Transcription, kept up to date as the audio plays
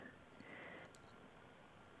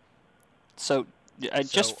Also,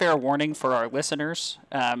 just fair warning for our listeners,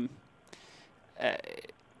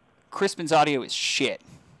 Crispin's audio is shit.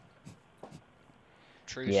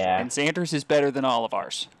 True. Yeah. And Xander's is better than all of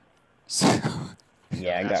ours. So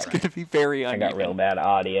Yeah, it's going to be very uneven. I got real bad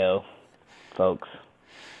audio, folks.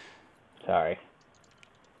 Sorry.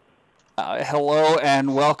 Hello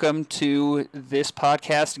and welcome to this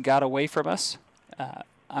podcast, Got Away From Us.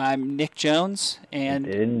 I'm Nich Jones,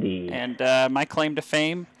 and my claim to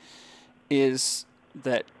fame is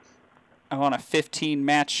that I'm on a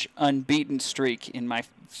 15-match unbeaten streak in my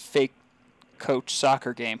fake coach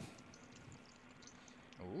soccer game.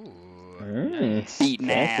 Ooh, nice. Beaten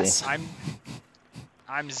ass.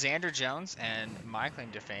 I'm Xander Jones, and my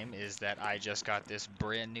claim to fame is that I just got this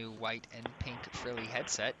brand new white and pink frilly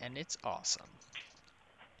headset, and it's awesome.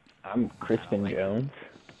 I'm Crispin Jones.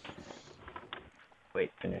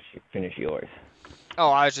 Wait, finish yours. Oh,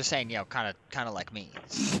 I was just saying, kind of like me.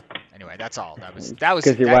 Anyway, that's all. That was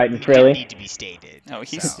because you're white and frilly. Need to be stated. No,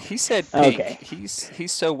 he said pink. Okay.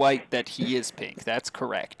 He's so white that he is pink. That's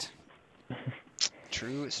correct.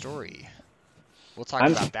 True story. We'll talk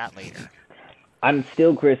about that later. I'm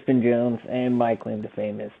still Crispin Jones, and my claim to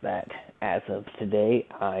fame is that as of today,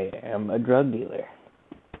 I am a drug dealer.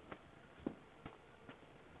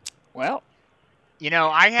 Well,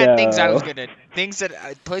 I had places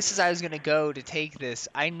I was gonna go to take this.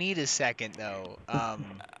 I need a second though,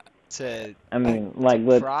 to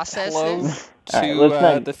process it.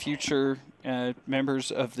 To the future members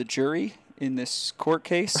of the jury in this court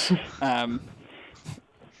case.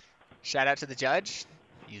 Shout out to the judge.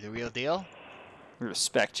 You the real deal. We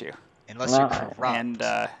respect you. Unless you're corrupt, and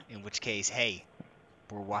in which case, hey,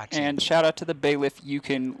 we're watching. And shout out to the bailiff. You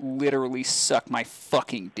can literally suck my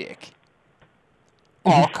fucking dick.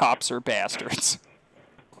 All cops are bastards.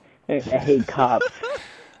 I hate cops.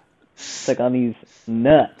 Suck on these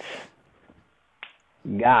nuts.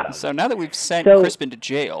 Got him. So now that we've sent Crispin to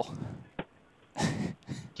jail.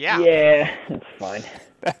 Yeah, that's fine.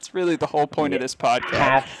 That's really the whole point of this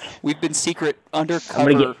podcast. We've been secret undercover.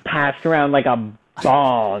 I'm gonna get passed around like a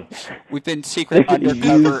bong. We've been secret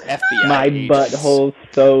undercover FBI my agents. butthole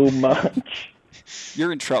so much.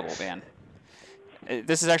 You're in trouble, man.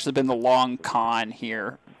 This has actually been the long con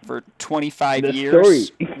here. For 25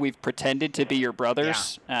 years, we've pretended to be your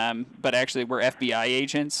brothers, but actually we're FBI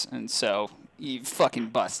agents, and so you fucking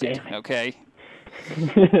busted, okay?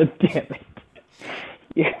 Damn it.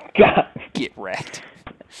 You got me. Get wrecked.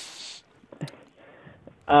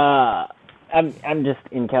 I'm just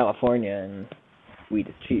in California, and weed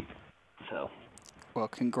is cheap, so. Well,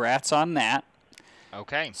 congrats on that.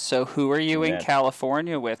 Okay. So who are you in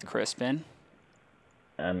California with, Crispin?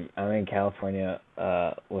 I'm in California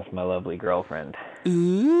with my lovely girlfriend.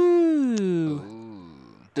 Ooh.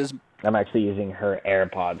 I'm actually using her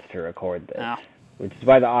AirPods to record this, which is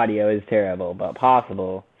why the audio is terrible, but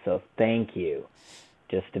possible, so thank you.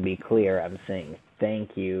 Just to be clear, I'm saying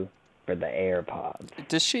thank you for the AirPods.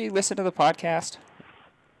 Does she listen to the podcast?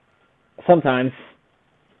 Sometimes.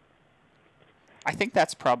 I think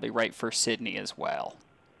that's probably right for Sydney as well.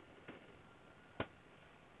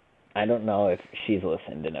 I don't know if she's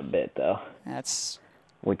listened in a bit, though.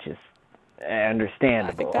 Which is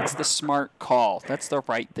understandable. I think that's the smart call. That's the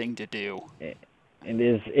right thing to do. It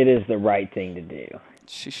is the right thing to do.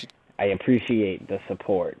 She should. I appreciate the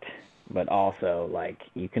support, but also,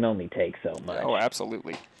 you can only take so much. Oh,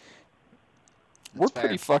 absolutely. We're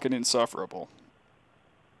pretty fucking insufferable.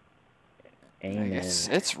 Amen.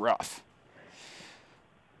 It's rough.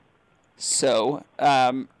 So,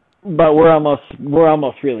 but we're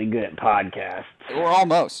almost really good at podcasts. We're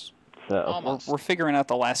almost. So we're figuring out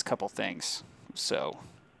the last couple things. So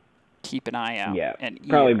keep an eye out. Yeah.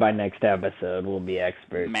 Probably by next episode we'll be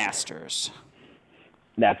experts. Masters.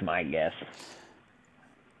 That's my guess.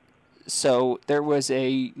 So there was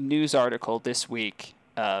a news article this week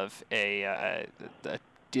of a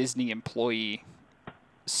Disney employee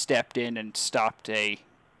stepped in and stopped a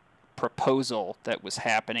proposal that was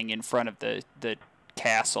happening in front of the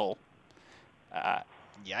castle.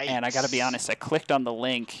 Yikes. And I got to be honest, I clicked on the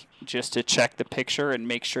link just to check the picture and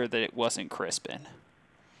make sure that it wasn't Crispin.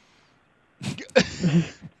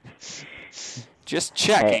 Just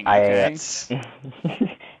checking, okay?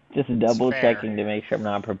 Just double checking to make sure I'm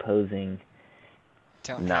not proposing.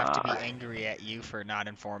 Don't have to be angry at you for not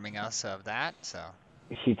informing us of that, so.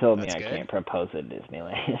 She told me I can't propose at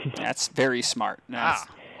Disneyland. That's very smart. Wow.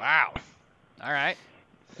 All right.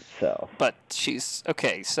 So. But she's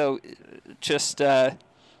okay. So, just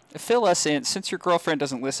fill us in. Since your girlfriend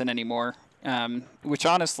doesn't listen anymore, which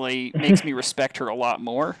honestly makes me respect her a lot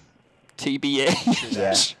more. TBA.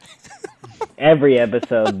 Yeah. Every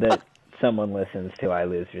episode that someone listens to, I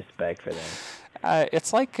lose respect for them.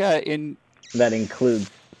 It's like that includes.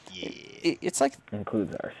 It's like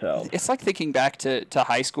includes ourselves. It's like thinking back to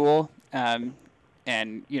high school, and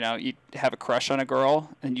you have a crush on a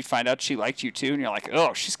girl, and you find out she liked you too, and you're like,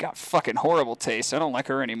 oh, she's got fucking horrible taste. I don't like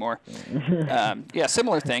her anymore. Yeah,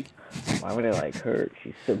 similar thing. Why would I like her?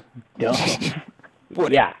 She's so dumb.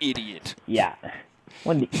 What an idiot. Yeah.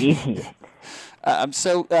 What an idiot.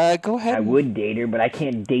 So go ahead. I would date her, but I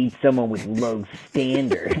can't date someone with low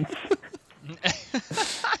standards.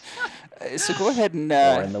 So go ahead and...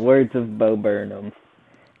 Or in the words of Bo Burnham,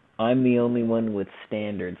 I'm the only one with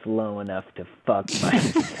standards low enough to fuck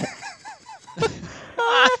myself.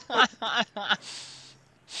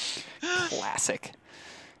 Classic.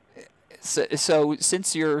 So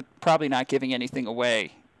since you're probably not giving anything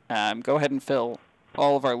away, go ahead and fill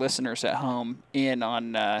all of our listeners at home in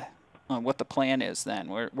on what the plan is then.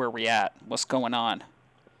 Where we at? What's going on?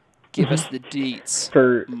 Give us the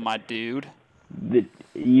deets, my dude.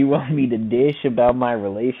 You want me to dish about my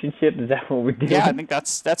relationship? Is that what we're doing? Yeah, I think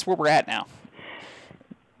that's where we're at now.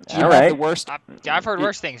 All right. The worst, I've heard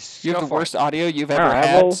worse things. You have the worst audio you've ever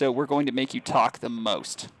had, so we're going to make you talk the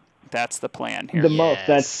most. That's the plan here. The most.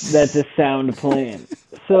 That's a sound plan.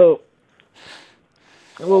 So,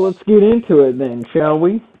 well, let's get into it then, shall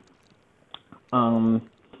we?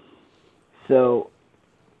 So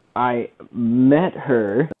I met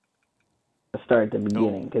her. Start at the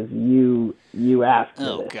beginning because you asked for this.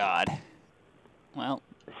 Oh God. Well.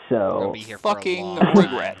 So fucking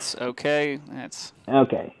regrets. Okay, that's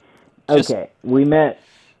okay. Okay, we met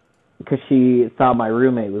because she thought my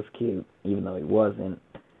roommate was cute, even though he wasn't,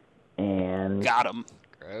 and got him.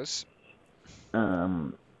 Gross.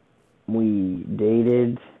 We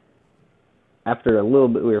dated. After a little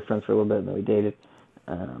bit, we were friends for a little bit, and then we dated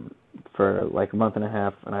for like a month and a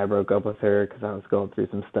half, and I broke up with her because I was going through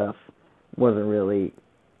some stuff. Wasn't really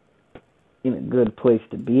in a good place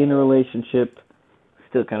to be in a relationship.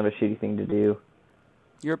 Still kind of a shitty thing to do.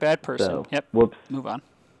 You're a bad person. So, yep. Whoops. Move on.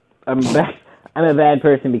 I'm a bad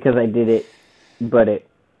person because I did it, but it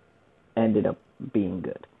ended up being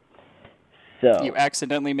good. So you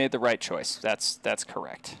accidentally made the right choice. That's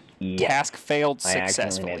correct. Yeah. Task failed successfully.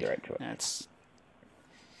 I accidentally made the right choice.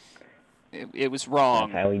 It was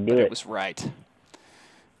wrong. That's how we do it was right.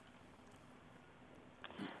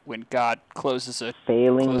 When God closes a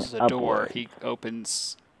door, He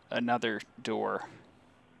opens another door.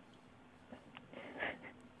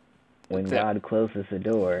 When God closes a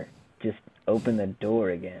door, just open the door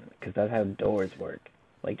again, because that's how doors work.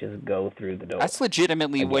 Like, just go through the door. That's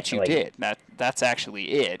legitimately what you did. That's actually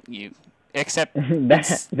it. Except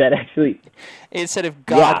that actually. Instead of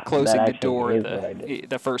God closing the door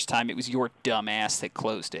the first time, it was your dumb ass that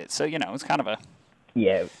closed it. So it's kind of a.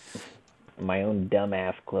 Yeah. My own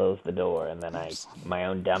dumbass closed the door, and then my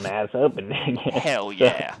own dumbass opened it again. Hell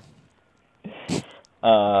yeah.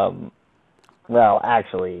 Well,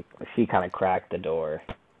 actually, she kind of cracked the door,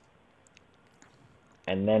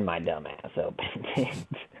 and then my dumbass opened it,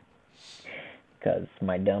 because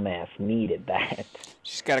my dumbass needed that.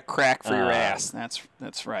 She's got a crack for your ass.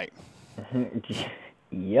 That's right.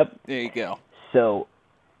 Yep. There you go. So,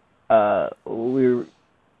 after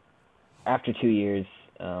 2 years.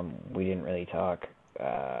 We didn't really talk.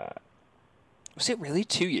 Was it really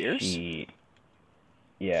 2 years?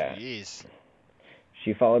 Yeah. Jeez.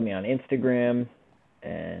 She followed me on Instagram,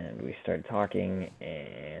 and we started talking,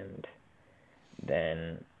 and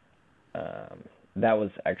then that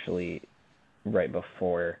was actually right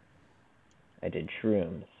before I did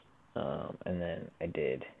shrooms, and then I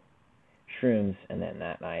did shrooms, and then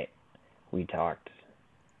that night we talked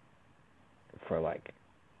for like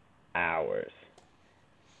hours.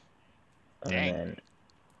 Dang.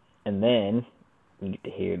 And then you get to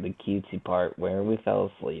hear the cutesy part where we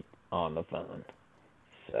fell asleep on the phone.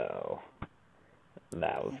 So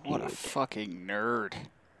that was cute. What a fucking nerd.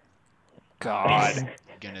 God.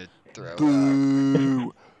 Gonna throw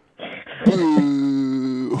Boo.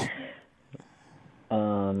 Boo.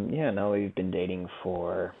 Yeah, no, we've been dating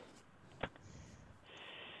for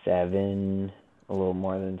a little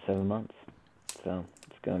more than 7 months. So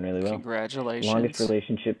it's going really well. Congratulations. Longest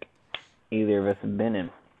relationship either of us have been in.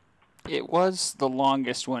 It was the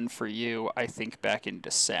longest one for you, I think, back in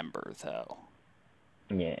December, though.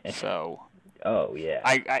 Yeah. So. Oh yeah.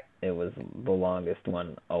 It was the longest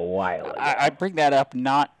one a while ago. I bring that up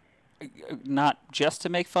not just to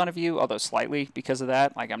make fun of you, although slightly because of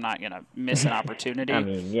that. Like, I'm not gonna miss an opportunity. I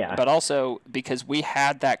mean, yeah. But also because we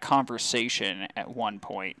had that conversation at one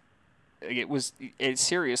point. It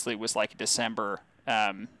seriously was like December.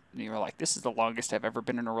 And you were like, this is the longest I've ever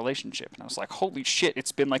been in a relationship. And I was like, holy shit,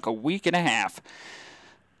 it's been like a week and a half.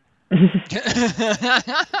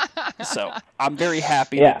 So I'm very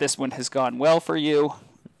happy that this one has gone well for you.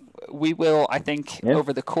 We will, I think,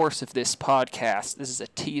 over the course of this podcast, this is a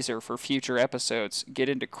teaser for future episodes, get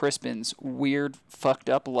into Crispin's weird, fucked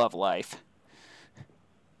up love life.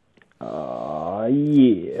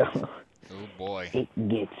 Yeah. Oh, boy. It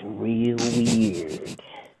gets real weird.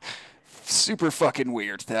 Super fucking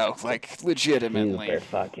weird, though. Like, legitimately. Super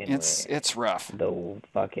fucking weird. It's rough. The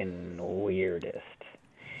fucking weirdest.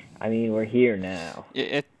 I mean, we're here now.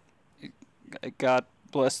 God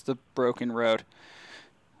bless the broken road.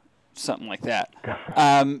 Something like that.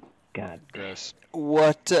 God. Gross.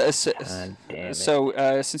 What? God damn it.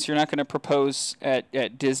 So, since you're not going to propose at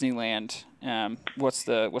Disneyland, what's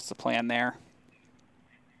the plan there?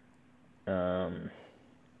 I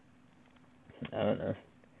don't know.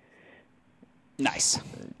 Nice.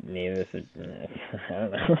 Neither. I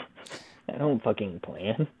don't know. I don't fucking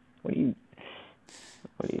plan. What do you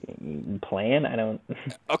plan? I don't.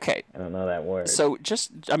 Okay. I don't know that word. So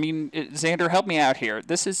Xander, help me out here.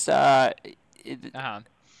 This is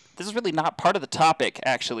This is really not part of the topic.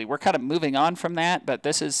 Actually, we're kind of moving on from that, but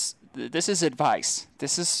this is advice.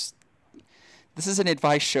 This is an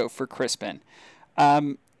advice show for Crispin.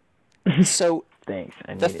 So thanks.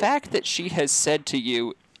 The fact that she has said to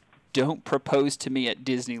you, "Don't propose to me at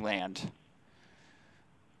Disneyland,"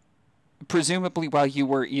 presumably while you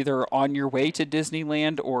were either on your way to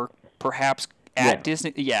Disneyland or perhaps at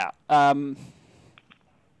Disney. Yeah. Xander,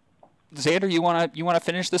 you wanna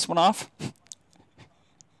finish this one off?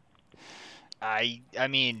 I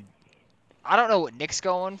mean, I don't know what Nick's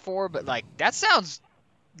going for, but like that sounds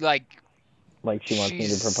like she wants me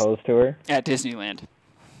to propose to her at Disneyland.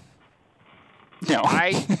 No,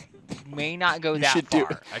 I may not go that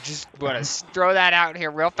far. I just want to throw that out here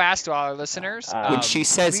real fast to all our listeners. When she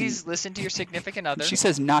says, please listen to your significant other. When she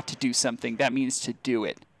says not to do something, that means to do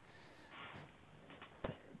it.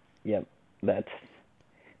 Yep,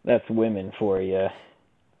 that's women for you.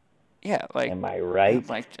 Yeah, like, am I right?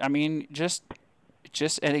 Like, I mean, just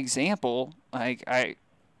an example. Like,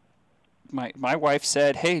 my wife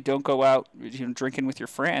said, "Hey, don't go out, drinking with your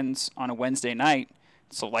friends on a Wednesday night."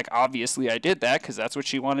 So, like, obviously I did that because that's what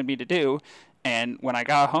she wanted me to do. And when I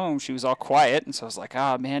got home, she was all quiet, and so I was like,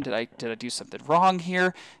 "Oh man, did I do something wrong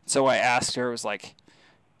here?" So I asked her, it was like,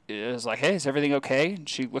 "Hey, is everything okay?" And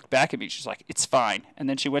she looked back at me. She's like, "It's fine." And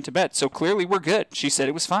then she went to bed. So clearly we're good. She said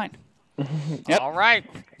it was fine. Yep. All right.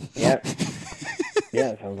 Yep. Yeah,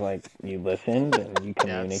 it sounds like you listened and you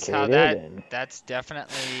communicated. That's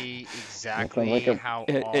definitely exactly how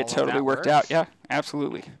it totally worked out. Yeah,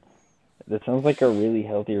 absolutely. That sounds like a really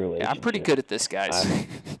healthy relationship. Yeah, I'm pretty good at this, guys.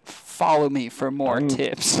 Follow me for more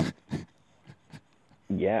tips.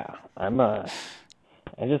 Yeah, I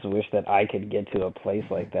just wish that I could get to a place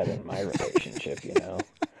like that in my relationship,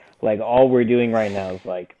 Like, all we're doing right now is,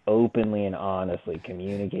 like, openly and honestly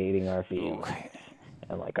communicating our feelings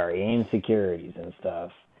and, like, our insecurities and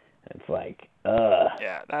stuff. It's like,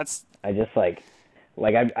 Yeah, that's... I just,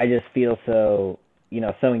 I just feel so,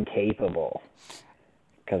 so incapable.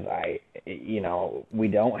 Because we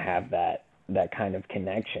don't have that kind of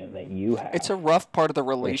connection that you have. It's a rough part of the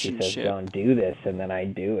relationship. She says, "Don't do this," and then I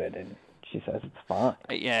do it, and she says it's fine.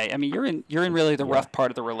 Yeah, I mean, you're in really the rough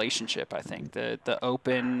part of the relationship. I think the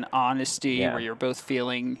open honesty where you're both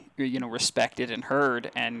feeling respected and heard.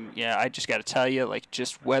 And yeah, I just got to tell you, like,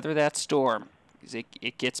 just weather that storm, because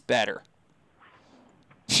it gets better.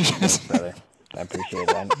 Thanks, brother. I appreciate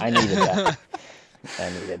that. I needed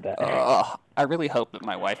that. I really hope that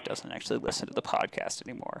my wife doesn't actually listen to the podcast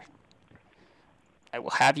anymore. I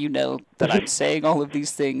will have you know that I'm saying all of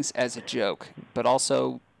these things as a joke, but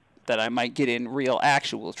also that I might get in real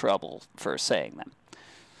actual trouble for saying them.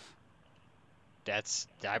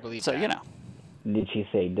 I believe so, that. Did she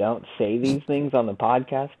say don't say these things on the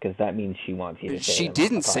podcast? Because that means she wants you to say them. She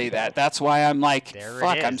didn't say that. That's why I'm like,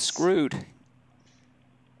 fuck, I'm screwed.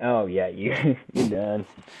 Oh, yeah, you're done.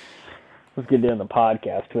 Let's get doing the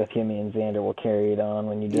podcast with you. Me and Xander will carry it on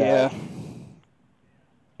when you do. Yeah.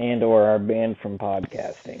 And or our banned from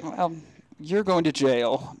podcasting. Well, you're going to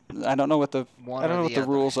jail. I don't know what the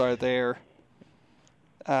rules are there.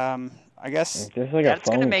 I guess it's just like a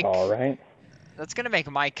phone call, right? That's gonna make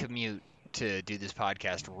my commute to do this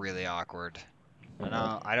podcast really awkward.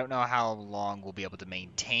 Mm-hmm. I don't know how long we'll be able to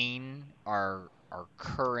maintain our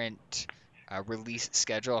current release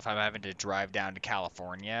schedule if I'm having to drive down to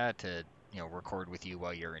California to record with you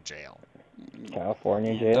while you're in jail.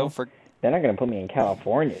 California jail? They're not going to put me in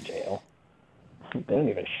California jail. They don't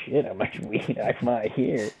give a shit how much weed I might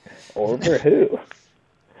hear. Or for who.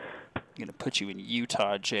 going to put you in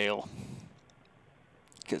Utah jail.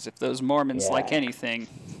 Because if those Mormons like anything...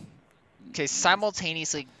 Okay,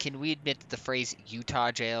 simultaneously, can we admit that the phrase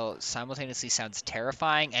Utah jail simultaneously sounds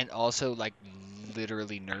terrifying and also, like,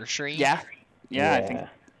 literally nursery? Yeah, I think...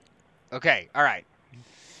 Okay, all right.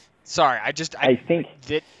 Sorry, I think...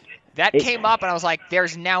 That came up, and I was like,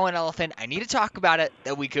 there's now an elephant. I need to talk about it,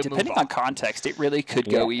 that we could move on. Depending on context, it really could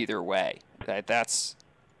go either way. That's...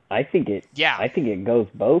 I think it goes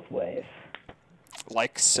both ways.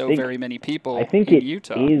 Like very many people in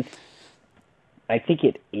Utah. I think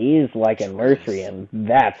it is like a nursery, and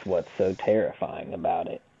that's what's so terrifying about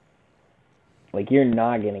it. Like, you're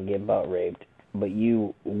not going to get butt raped, but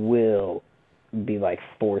you will be, like,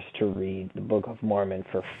 forced to read the Book of Mormon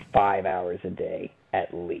for 5 hours a day,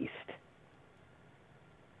 at least.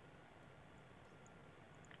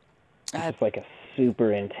 It's just like a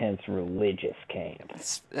super intense religious camp.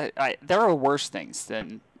 There are worse things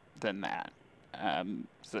than that.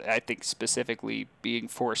 So I think specifically being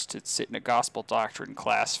forced to sit in a gospel doctrine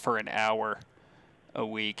class for an hour a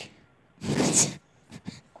week.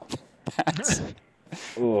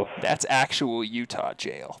 That's actual Utah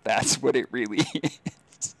jail. That's what it really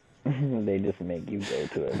is. They just make you go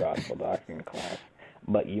to a gospel doctrine class,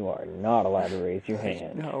 but you are not allowed to raise your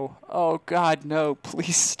hand. No. Oh, God, no.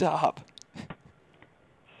 Please stop.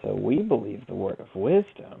 So we believe the word of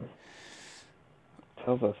wisdom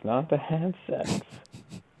tells us not to have sex.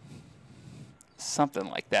 Something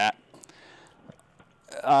like that.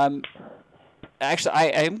 Actually, I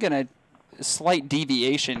am going to... Slight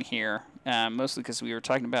deviation here, mostly because we were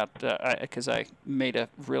talking about... Because I made a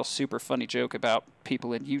real super funny joke about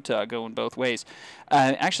people in Utah going both ways.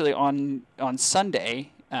 Actually, on Sunday,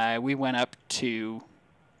 we went up to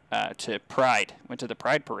Pride. Went to the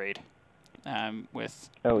Pride Parade with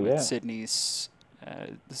Sydney's...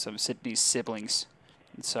 some of Sydney's siblings.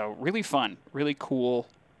 And so really fun, really cool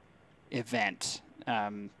event,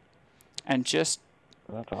 and just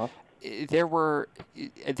that's awesome. There were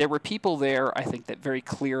people there, I think, that very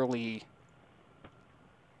clearly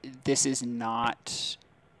this is not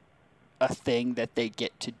a thing that they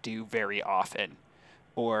get to do very often,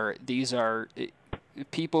 or these are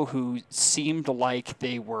people who seemed like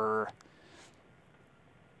they were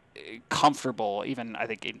comfortable, even I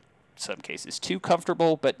think in some cases too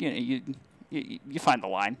comfortable, but you find the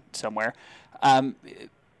line somewhere.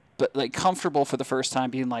 But like comfortable for the first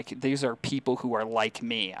time, being like, these are people who are like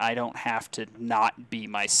me. I don't have to not be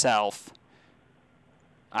myself.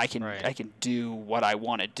 I can do what I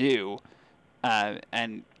want to do,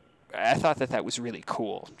 and I thought that was really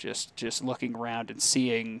cool. Just looking around and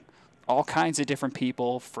seeing all kinds of different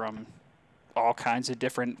people from all kinds of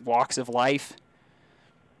different walks of life,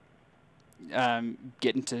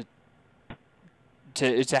 getting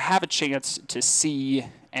to have a chance to see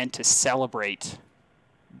and to celebrate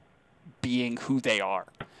being who they are,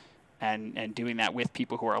 and doing that with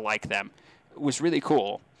people who are like them was really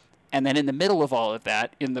cool. And then in the middle of all of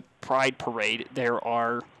that, in the Pride Parade, there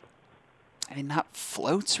are, not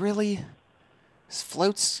floats really.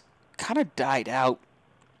 Floats kind of died out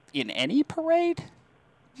in any parade,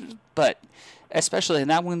 but especially in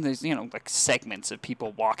that one, there's, like segments of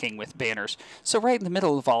people walking with banners. So right in the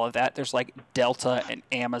middle of all of that, there's like Delta and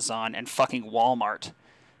Amazon and fucking Walmart.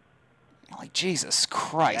 Like, Jesus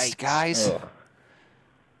Christ, guys. Ugh.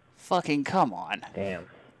 Fucking come on. Damn.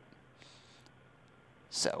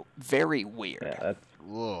 So, very weird. Yeah,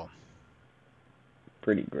 that's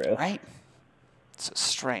pretty gross. Right? So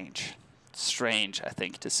strange. Strange, I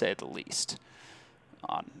think, to say the least,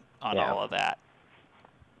 on all of that.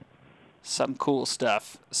 Some cool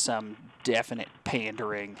stuff, some definite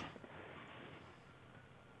pandering.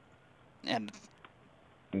 And...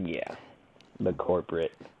 yeah. The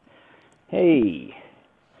corporate... hey,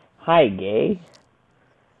 hi, gay.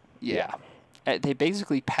 Yeah. They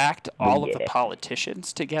basically packed all of the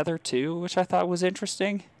politicians together, too, which I thought was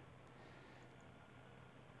interesting.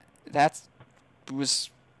 I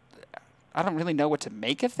don't really know what to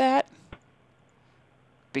make of that.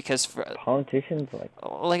 Because politicians, like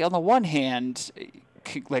on the one hand,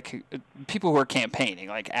 like people who are campaigning,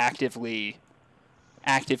 like active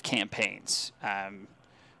campaigns,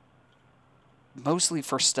 mostly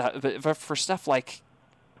for stuff like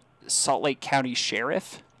Salt Lake County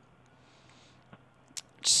Sheriff.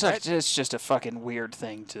 It's just a fucking weird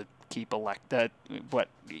thing to keep elected. But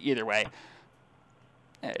either way,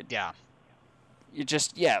 yeah,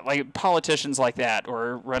 like politicians like that,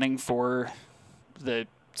 or running for the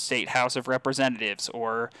state House of Representatives,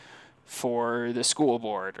 or for the school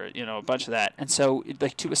board, or a bunch of that. And so,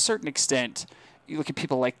 like, to a certain extent, you look at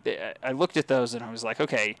people like I looked at those and I was like,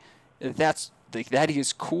 okay, that's that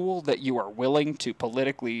is cool that you are willing to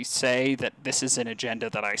politically say that this is an agenda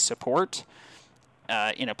that I support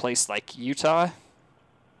in a place like Utah.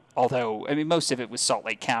 Although, I mean, most of it was Salt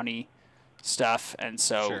Lake County stuff, and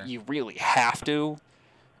so you really have to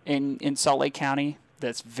in Salt Lake County.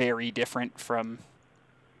 That's very different from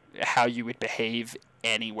how you would behave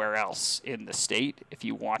anywhere else in the state if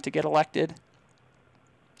you want to get elected.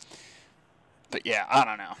 But yeah, I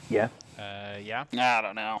don't know. Yeah. Yeah. I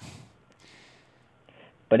don't know.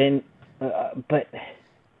 But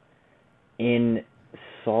in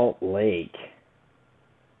Salt Lake,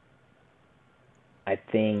 I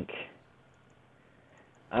think,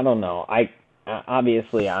 I don't know.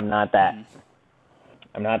 Obviously I'm not that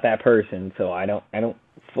person, so I don't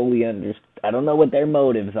fully understand. I don't know what their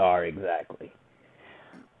motives are exactly.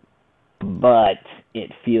 But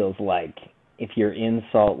it feels like if you're in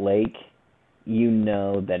Salt Lake, you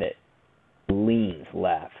know that it leans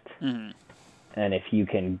left. Mm-hmm. And if you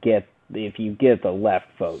get the left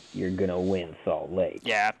vote, you're gonna win Salt Lake.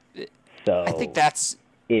 Yeah. So I think that's.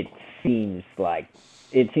 It seems like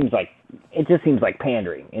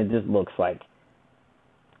pandering. It just looks like.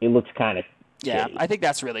 It looks kind of. Yeah, shitty. I think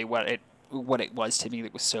that's really what it was to me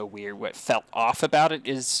that was so weird. What felt off about it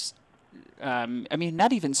is, I mean,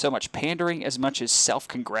 not even so much pandering as much as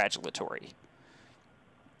self-congratulatory.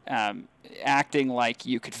 Acting like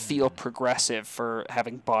you could feel progressive for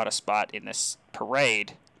having bought a spot in this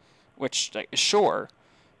parade, which, sure,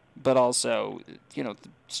 but also, the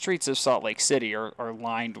streets of Salt Lake City are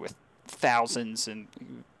lined with thousands and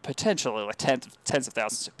potentially like tens of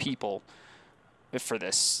thousands of people for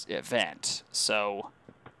this event. So,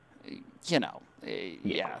 yeah,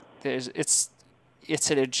 it's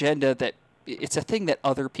an agenda that it's a thing that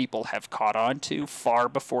other people have caught on to far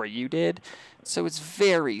before you did. So it's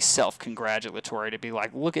very self-congratulatory to be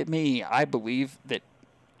like, look at me, I believe that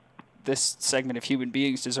this segment of human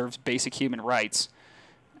beings deserves basic human rights.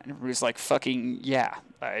 And everybody's like, fucking, yeah,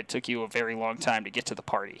 it took you a very long time to get to the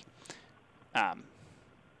party.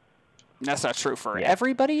 That's not true for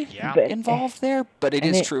everybody involved there, but it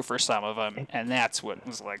is true for some of them, and that's what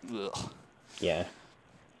was like, ugh. Yeah.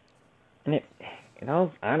 And it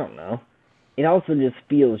also, I don't know. It also just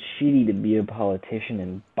feels shitty to be a politician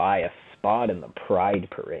and buy a spot in the Pride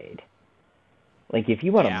Parade. Like, if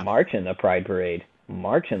you want to march in the Pride Parade,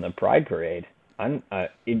 march in the Pride Parade.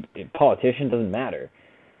 Politician doesn't matter.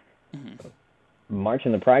 Mm-hmm. March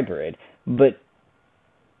in the Pride Parade. But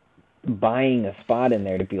buying a spot in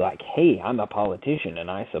there to be like, hey, I'm a politician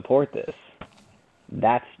and I support this.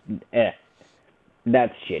 That's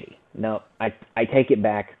shitty. No, I take it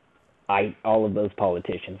back. All of those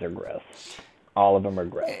politicians are gross. All of them are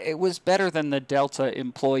gross. It was better than the Delta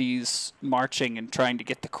employees marching and trying to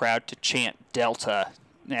get the crowd to chant Delta.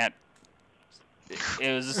 It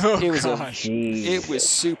was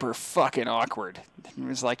super fucking awkward. It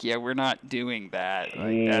was like, yeah, we're not doing that.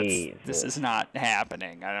 Like, this is not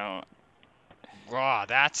happening. Wow,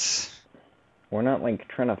 we're not like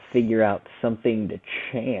trying to figure out something to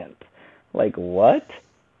chant. Like, what?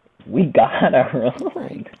 We got our own.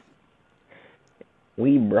 Right.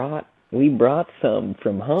 We brought some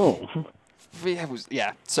from home.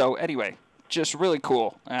 Yeah. So anyway, just really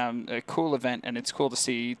cool. A cool event, and it's cool to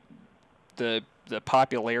see the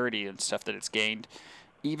popularity and stuff that it's gained,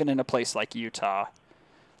 even in a place like Utah,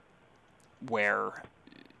 where,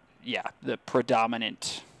 the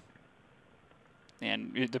predominant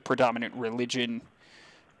religion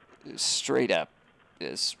straight up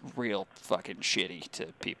is real fucking shitty to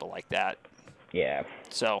people like that. Yeah.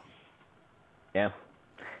 So. Yeah.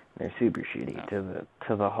 They're super shitty to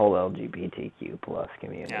the whole LGBTQ plus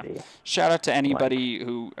community. Yeah. Shout out to anybody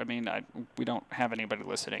who, we don't have anybody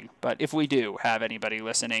listening, but if we do have anybody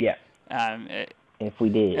listening, if we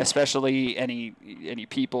did, especially any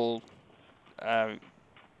people, I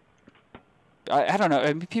don't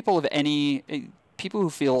know, people who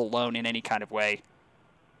feel alone in any kind of way,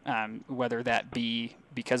 whether that be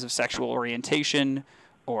because of sexual orientation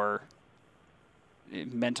or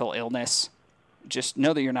mental illness. Just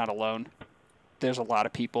know that you're not alone. There's a lot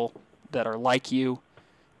of people that are like you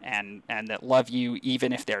and that love you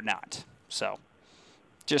even if they're not. So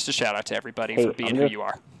just a shout out to everybody for being who you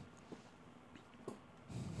are.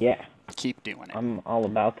 Yeah. Keep doing it. I'm all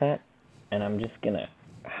about that, and I'm just going to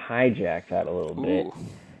hijack that a little bit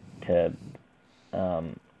to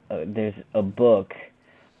there's a book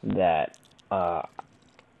that I've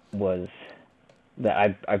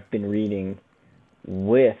been reading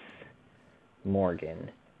with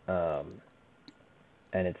Morgan, and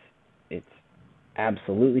it's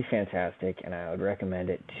absolutely fantastic, and I would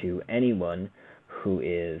recommend it to anyone who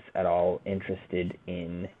is at all interested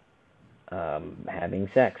in having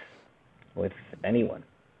sex with anyone.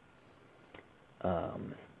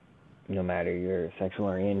 No matter your sexual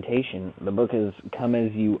orientation. The book is Come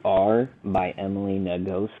As You Are by Emily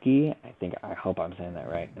Nagoski. I hope I'm saying that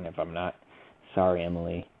right. And if I'm not, sorry,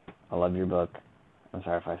 Emily. I love your book. I'm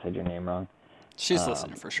sorry if I said your name wrong. She's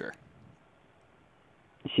listening for sure.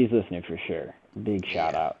 She's listening for sure. Big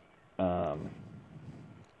shout out.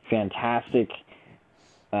 Fantastic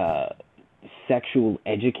sexual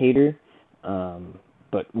educator.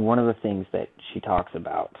 But one of the things that she talks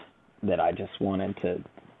about that I just wanted to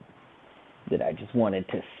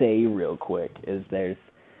say real quick is there's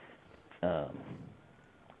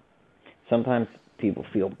sometimes people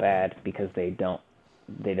feel bad because they don't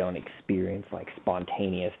experience like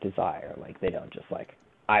spontaneous desire, like they don't just like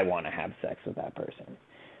I want to have sex with that person,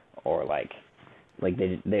 or like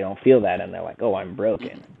they don't feel that and they're like, oh, I'm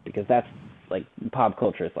broken, because that's like pop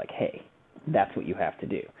culture is like, hey, that's what you have to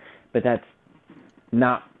do, but that's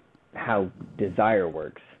not how desire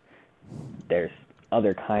works. There's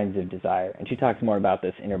other kinds of desire, and she talks more about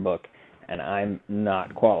this in her book, and I'm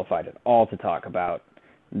not qualified at all to talk about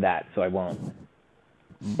that, so I won't.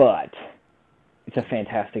 But it's a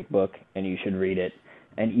fantastic book, and you should read it.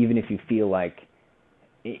 And even if you feel like,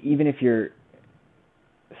 even if you're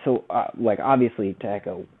so like, obviously, to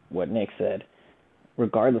echo what Nick said,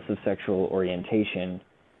 regardless of sexual orientation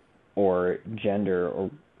or gender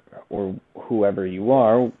or whoever you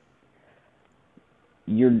are,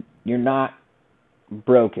 you're not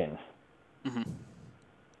broken,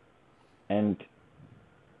 and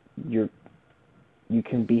you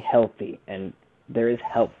can be healthy, and there is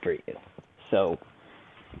help for you. So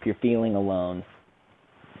if you're feeling alone,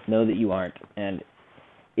 know that you aren't, and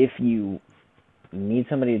if you need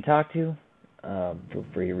somebody to talk to, feel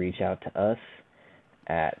free to reach out to us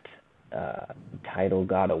at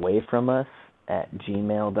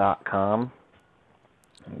titlegotawayfromus@gmail.com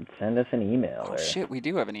and send us an email. Oh shit, we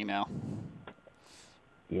do have an email.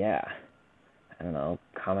 Yeah, I don't know,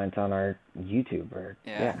 comment on our YouTube or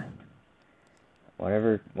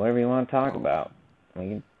whatever you want to talk about.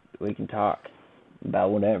 We can talk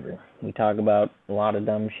about whatever. We talk about a lot of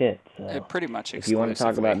dumb shit. So pretty much. If you want to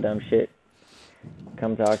talk about dumb shit,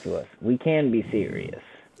 come talk to us. We can be serious,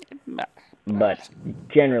 but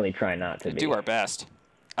generally try not to be. Do our best.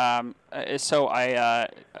 So I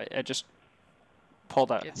just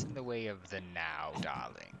pulled out. Gets in the way of the now,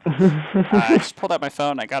 darling. I just pulled out my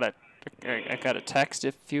phone. I got a text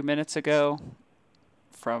a few minutes ago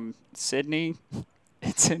from Sydney.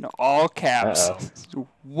 It's in all caps. Uh-oh.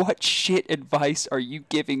 What shit advice are you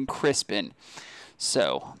giving Crispin?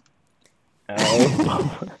 So.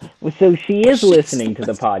 So she is listening to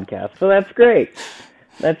the podcast. So that's great.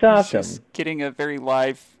 That's awesome. She's getting a very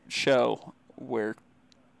live show where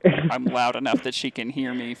I'm loud enough that she can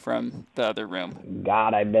hear me from the other room.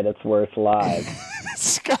 God, I bet it's worse live.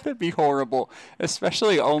 It's gotta be horrible,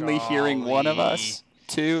 especially only hearing one of us,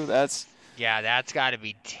 too. That's gotta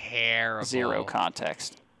be terrible. Zero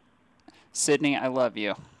context. Sydney, I love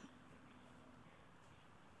you.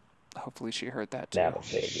 Hopefully she heard that, too. That'll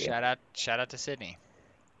save you. Shout out to Sydney.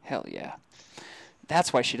 Hell yeah.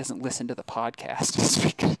 That's why she doesn't listen to the podcast. It's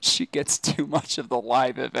because she gets too much of the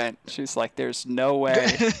live event. She's like, there's no way.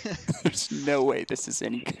 There's no way this is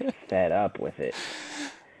any good. Fed up with it.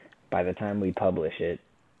 By the time we publish it,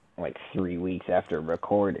 like 3 weeks after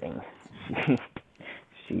recording,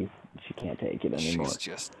 she can't take it anymore. She's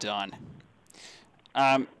just done.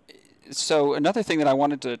 So another thing that I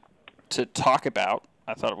wanted to talk about,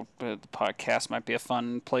 I thought the podcast might be a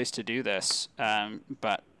fun place to do this,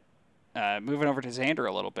 but moving over to Xander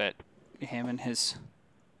a little bit, him and his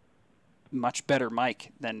much better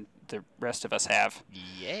mic than the rest of us have.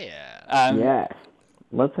 Yeah. Yeah.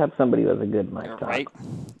 Let's have somebody with a good mic talk. Right.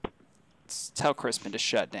 Let's tell Crispin to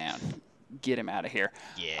shut down. Get him out of here.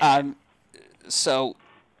 Yeah. So,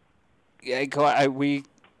 we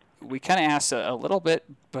kind of asked a little bit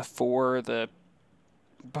before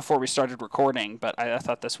we started recording, but I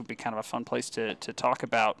thought this would be kind of a fun place to talk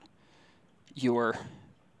about your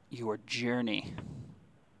journey.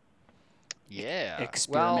 Yeah.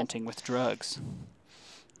 Experimenting with drugs.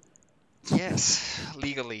 Yes,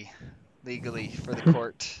 legally for the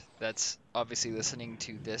court that's obviously listening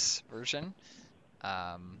to this version.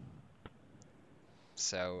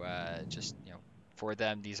 So just, for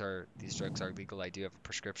them, these drugs are legal. I do have a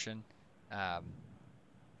prescription. I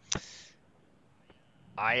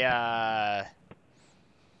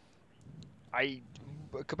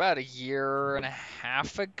about a year and a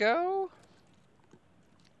half ago,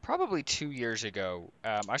 probably 2 years ago,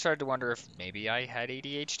 I started to wonder if maybe I had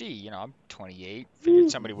ADHD. I'm 28.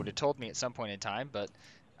 Figured somebody would have told me at some point in time, but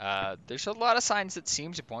there's a lot of signs that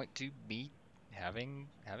seem to point to me having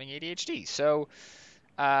ADHD. So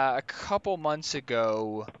a couple months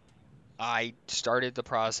ago, I started the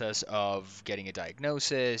process of getting a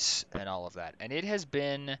diagnosis and all of that, and it has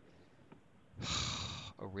been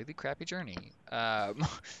a really crappy journey.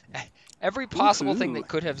 Every possible thing that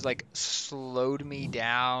could have like slowed me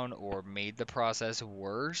down or made the process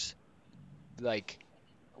worse, like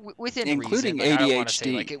within including reason. Like, ADHD. I don't want to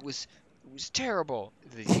say like it was terrible,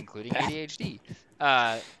 including ADHD.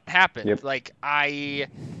 Happened. Yep. Like the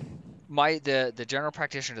general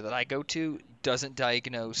practitioner that I go to doesn't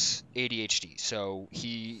diagnose ADHD, so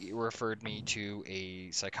he referred me to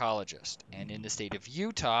a psychologist. And in the state of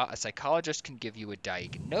Utah, a psychologist can give you a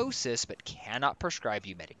diagnosis but cannot prescribe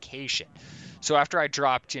you medication. So after I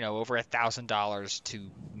dropped, over $1,000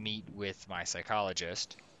 to meet with my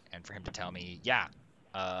psychologist, and for him to tell me, yeah,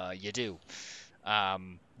 you do,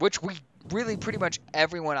 which we really pretty much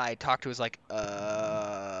everyone I talked to was like,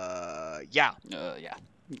 yeah. Yeah.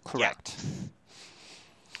 Correct.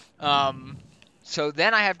 Yeah. So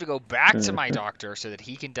then I have to go back to my doctor so that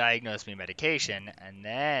he can diagnose me medication, and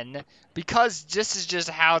then because this is just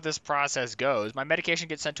how this process goes, my medication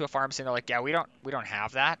gets sent to a pharmacy and they're like, "Yeah, we don't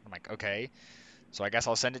have that." I'm like, "Okay." So I guess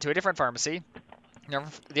I'll send it to a different pharmacy.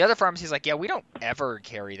 The other pharmacy's like, "Yeah, we don't ever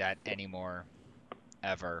carry that anymore.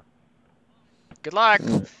 Ever. Good luck."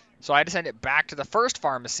 So I had to send it back to the first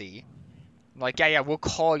pharmacy. I'm like, "Yeah, we'll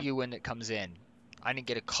call you when it comes in." I didn't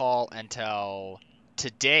get a call until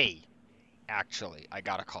today. Actually, I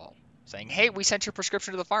got a call saying, "Hey, we sent your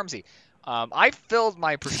prescription to the pharmacy." I filled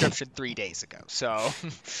my prescription 3 days ago, so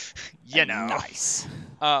Nice.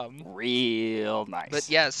 Real nice. But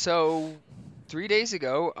yeah, so 3 days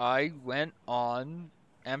ago, I went on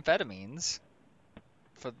amphetamines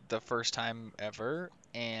for the first time ever,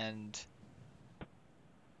 and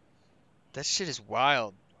that shit is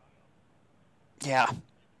wild. Yeah.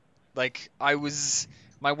 Like, my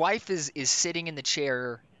wife is sitting in the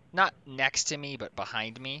chair, not next to me, but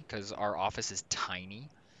behind me, because our office is tiny.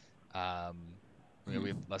 We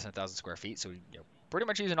have less than 1,000 square feet, so we pretty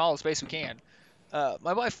much using all the space we can.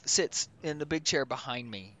 My wife sits in the big chair behind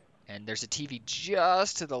me, and there's a TV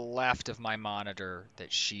just to the left of my monitor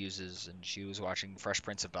that she uses, and she was watching Fresh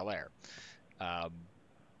Prince of Bel-Air.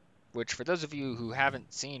 Which, for those of you who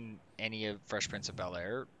haven't seen any of Fresh Prince of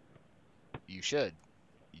Bel-Air, you should.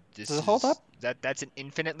 Does it hold up? That's an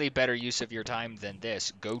infinitely better use of your time than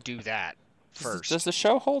this. Go do that first. Does the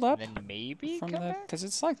show hold up? And then maybe come back? Because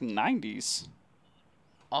it's like 90s.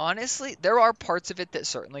 Honestly, there are parts of it that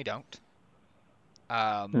certainly don't.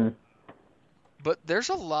 But there's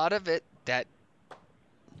a lot of it that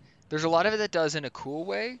does in a cool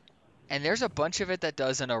way, and there's a bunch of it that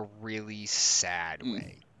does in a really sad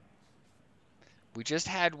way. We just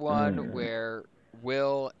had one where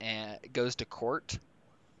Will goes to court,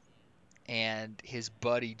 and his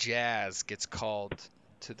buddy Jazz gets called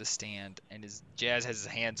to the stand, and Jazz has his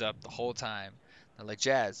hands up the whole time. They're like,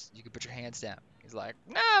 "Jazz, you can put your hands down." He's like,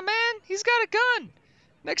 "Nah, man, he's got a gun."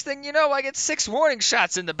 Next thing you know, I get 6 warning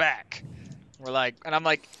shots in the back. And I'm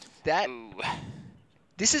like,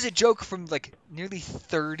 this is a joke from like nearly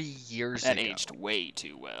 30 years ago. That aged way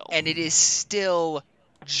too well. And it is still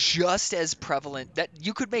just as prevalent that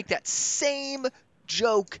you could make that same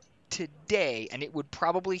joke today, and it would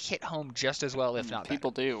probably hit home just as well, if not better.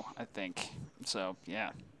 People do, I think. So,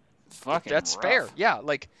 yeah. Fucking That's rough. fair. Yeah,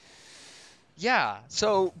 yeah.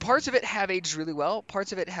 So parts of it have aged really well.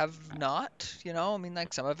 Parts of it have not. I mean,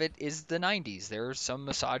 like, some of it is the 90s. There's some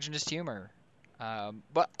misogynist humor.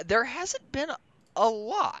 But there hasn't been a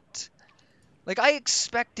lot. Like, I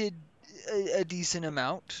expected a decent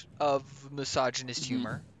amount of misogynist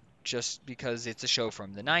humor just because it's a show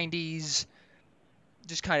from the 90s.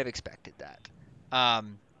 Just kind of expected that.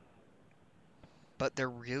 But there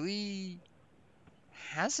really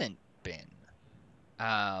hasn't been.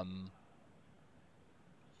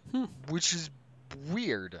 Which is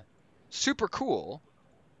weird. Super cool,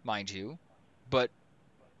 mind you, but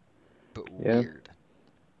weird.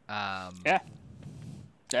 Yeah.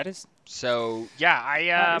 That is. So, yeah,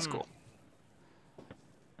 that is cool.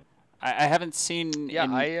 I haven't seen.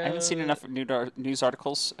 Yeah, I haven't seen enough news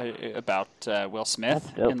articles about Will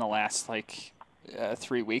Smith in the last 3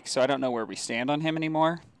 weeks, so I don't know where we stand on him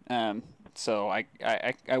anymore. So I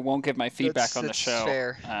won't give my feedback on the show.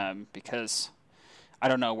 Fair. Because I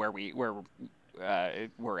don't know where we're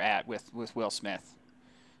at with Will Smith.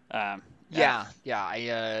 I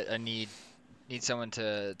need someone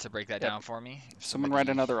to break that down for me. Someone write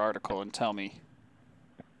another article and tell me.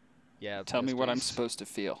 Yeah. Tell me what I'm supposed to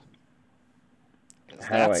feel.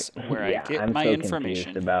 That's where I get I'm my so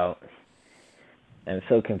information. Confused about I'm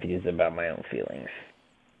so confused about my own feelings.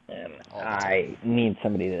 And I need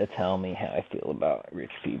somebody to tell me how I feel about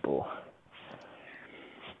rich people.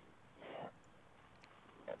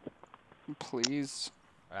 Please.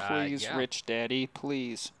 Yeah. Rich Daddy,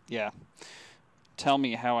 please. Yeah. Tell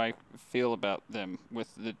me how I feel about them with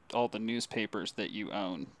all the newspapers that you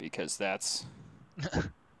own, because that's...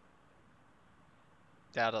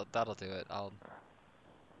 That'll do it.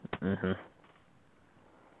 Mm-hmm.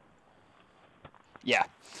 Yeah.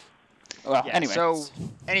 Well, yeah, anyway. So,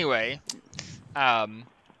 anyway,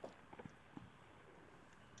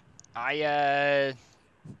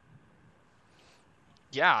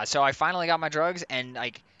 yeah, so I finally got my drugs, and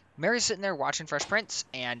like Mary's sitting there watching Fresh Prince,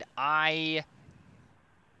 and I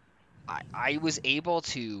was able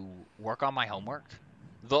to work on my homework,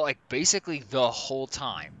 basically the whole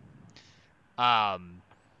time,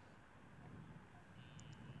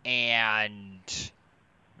 and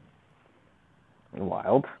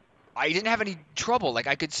Wild. I didn't have any trouble. Like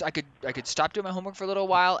I could stop doing my homework for a little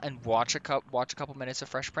while and watch a couple minutes of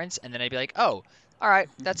Fresh Prince, and then I'd be like, oh, all right,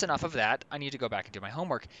 that's enough of that. I need to go back and do my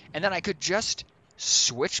homework, and then I could just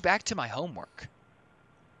switch back to my homework.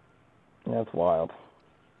 That's wild.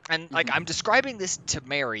 And like I'm describing this to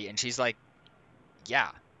Mary, and she's like,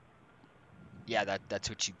 yeah, that's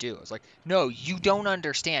what you do. I was like, no, you don't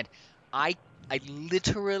understand. I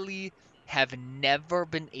literally have never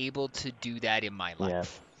been able to do that in my life. Yeah.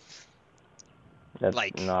 That's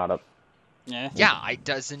like not a... Yeah.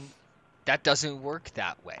 That doesn't work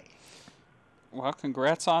that way. Well,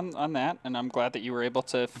 congrats on that, and I'm glad that you were able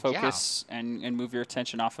to focus and move your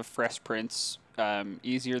attention off of Fresh Prince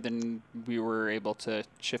easier than we were able to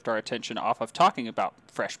shift our attention off of talking about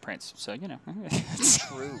Fresh Prince. So, you know.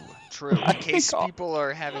 True. In case people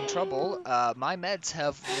are having trouble, my meds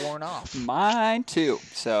have worn off. Mine too.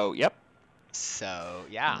 So, yep. So,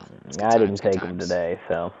 yeah. I didn't take them today,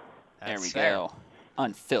 so. There we go.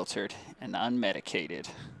 Unfiltered and unmedicated.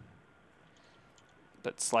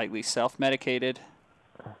 But slightly self-medicated.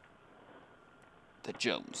 The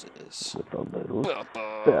Joneses. With a little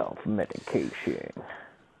self-medication.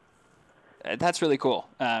 That's really cool.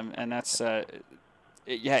 And that's,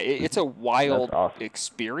 it's a wild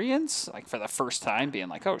experience. Like for the first time being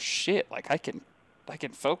like, oh shit, like I can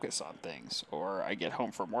focus on things. Or I get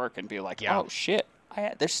home from work and be like, oh shit,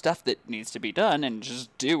 there's stuff that needs to be done, and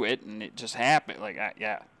just do it, and it just happened. Like,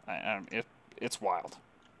 it's wild.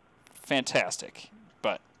 Fantastic.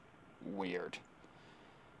 But weird.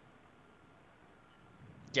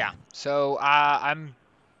 Yeah. So I'm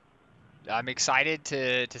excited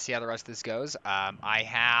to see how the rest of this goes. I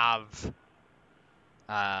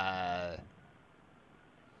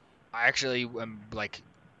actually am like,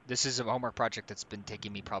 this is a homework project that's been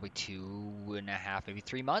taking me probably 2.5, maybe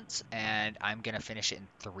 3 months, and I'm gonna finish it in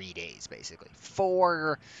 3 days, basically.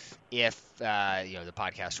 4 if the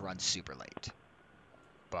podcast runs super late.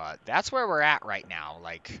 But that's where we're at right now.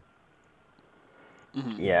 Like,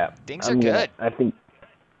 yeah, things are good. I think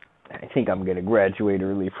I'm gonna graduate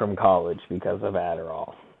early from college because of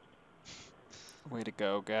Adderall. Way to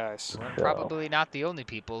go, guys. We're probably not the only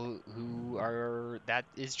people who that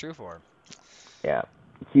is true for. Yeah.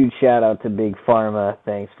 Huge shout out to Big Pharma.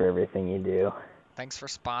 Thanks for everything you do. Thanks for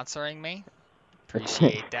sponsoring me.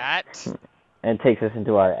 Appreciate that. And it takes us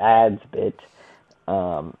into our ads bit.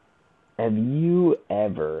 Have you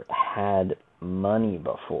ever had money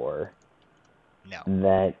before? No.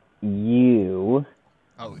 That you...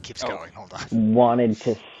 Oh, it keeps going. Hold on. Wanted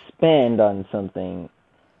to spend on something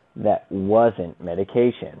that wasn't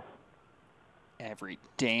medication? Every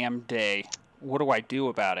damn day. What do I do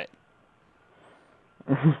about it?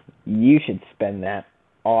 You should spend that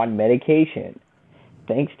on medication.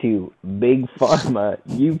 Thanks to Big Pharma,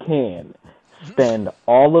 you can spend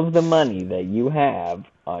all of the money that you have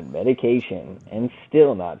on medication and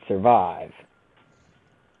still not survive.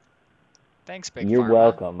 Thanks, Big Pharma. You're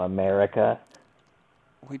welcome, America.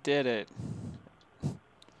 We did it.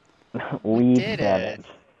 We did it.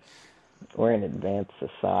 We're an advanced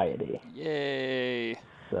society. Yay.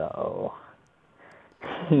 So,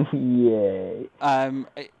 yay.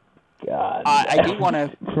 God. I do want to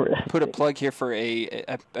put a plug here for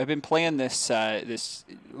I've been playing this this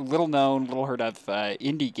little known, little heard of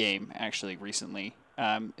indie game actually recently.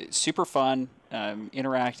 It's super fun,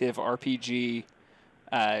 interactive RPG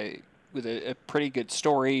with a pretty good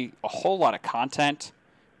story, a whole lot of content,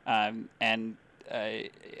 and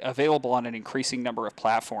available on an increasing number of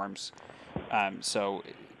platforms. So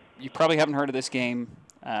you probably haven't heard of this game,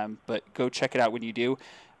 but go check it out when you do.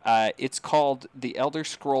 It's called The Elder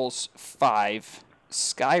Scrolls V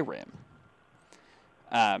Skyrim.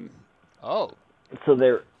 So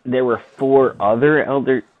there were 4 other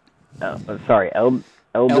Elder Skies.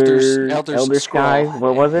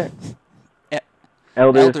 What was it?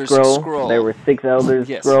 Elder Scroll. There were 6 Elder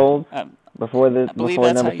Scrolls before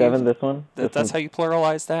number 7. This one. That's how you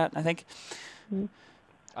pluralize that, I think.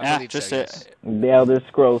 I believe just so, yes. The Elder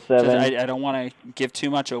Scrolls 7. I don't want to give too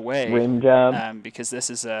much away. Rim job. Because this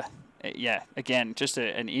is again, just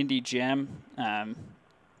an indie gem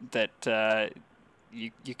that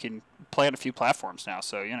you can play on a few platforms now.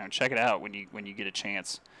 So check it out when you get a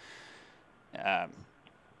chance.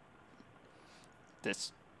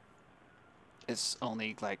 This is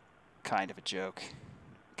only like kind of a joke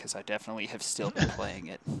because I definitely have still been playing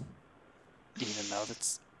it, even though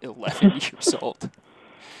it's 11 years old.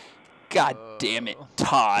 God damn it,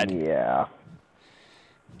 Todd. Yeah.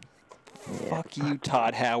 Fuck you,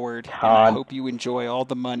 Todd Howard. And I hope you enjoy all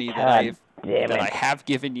the money that I have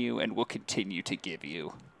given you and will continue to give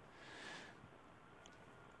you.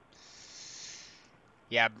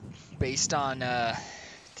 Yeah, based on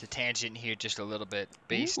to tangent here just a little bit.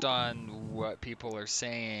 Based on what people are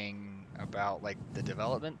saying about like the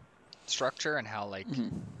development structure and how like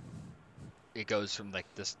it goes from like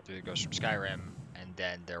this, it goes from Skyrim, and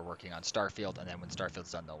then they're working on Starfield, and then when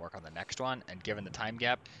Starfield's done, they'll work on the next one. And given the time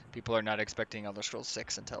gap, people are not expecting Elder Scrolls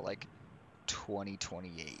 6 until like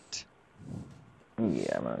 2028.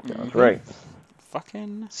 Yeah, that sounds right.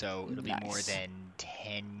 Fucking. So it'll be more than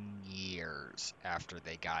 10 years after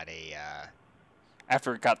they got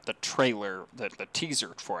after it got the trailer, the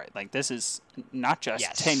teaser for it. Like, this is not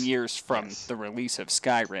just 10 years from the release of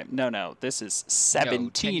Skyrim. No, this is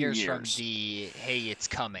 17 10 years from the, hey, it's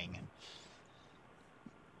coming.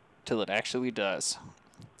 Till it actually does.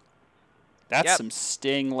 That's some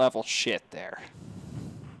Sting level shit there.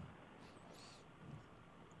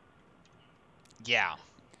 Yeah.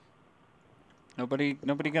 Nobody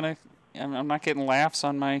gonna... I'm not getting laughs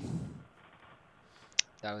on my...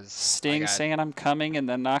 That was Sting saying I'm coming and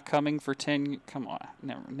then not coming for 10... Come on.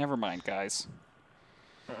 Never mind, guys.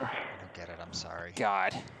 I don't get it. I'm sorry.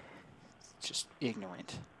 God. Just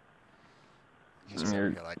ignorant.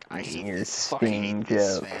 You're like, I hate this fucking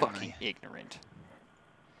joke. Fucking ignorant.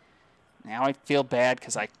 Now I feel bad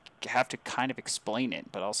because I have to kind of explain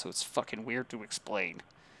it, but also it's fucking weird to explain.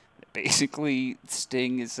 Basically,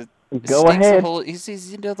 Sting is a... Go ahead.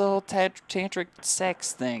 He's into the whole tantric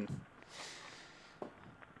sex thing.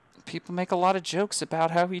 People make a lot of jokes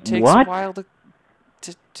about how he takes a while to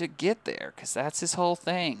get there, because that's his whole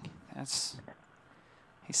thing.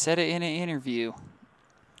 He said it in an interview.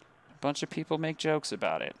 A bunch of people make jokes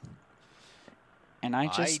about it. And I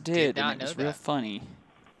just did and it was real funny.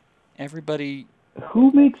 Everybody...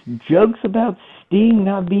 Who makes jokes about Sting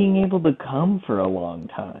not being able to come for a long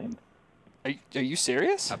time? Are you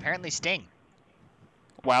serious? Apparently Sting.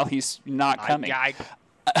 While he's not coming.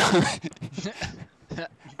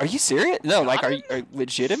 Are you serious? No, like, are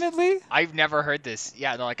legitimately? I've never heard this.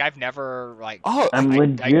 Yeah, no, like, I've never, like... Oh, I'm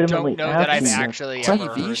legitimately I don't know that I've actually ever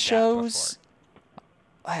heard TV shows,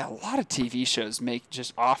 a lot of TV shows make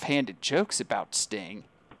just offhanded jokes about Sting.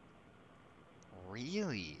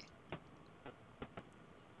 Really?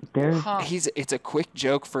 It's a quick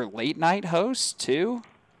joke for late night hosts, too.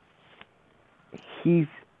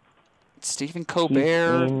 Stephen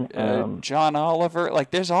Colbert, John Oliver,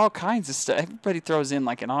 like, there's all kinds of stuff. Everybody throws in,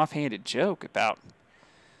 like, an offhanded joke about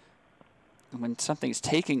when something's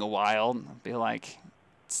taking a while. It'll be like,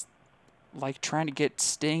 it's like trying to get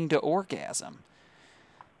Sting to orgasm.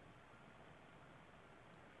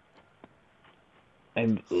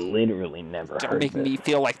 I've literally never heard of it. Don't make me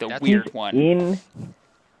feel like the weird one.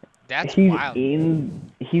 That's wild.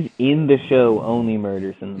 He's in the show Only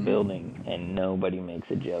Murders in the Building, and nobody makes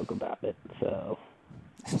a joke about it, so...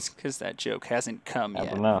 It's because that joke hasn't come yet. I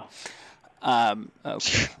don't know.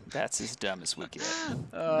 Okay. That's as dumb as we get.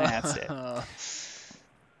 That's it.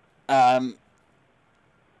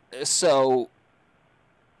 So,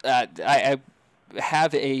 I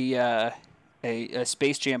have a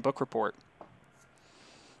Space Jam book report.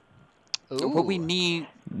 Ooh. What we need...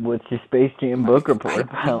 What's your Space Jam book report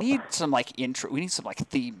about? We need some, like, intro. We need some, like,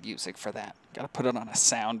 theme music for that. Gotta put it on a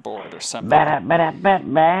soundboard or something. I don't know.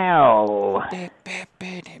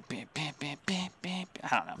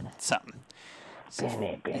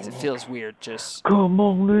 Something. It feels weird, just... Come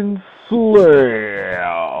on and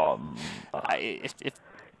slam!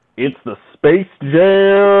 It's the Space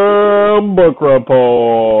Jam book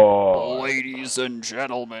report! Ladies and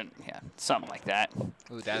gentlemen. Yeah, something like that.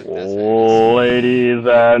 Ooh, that's ladies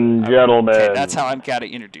and gentlemen. Okay, that's how I've got to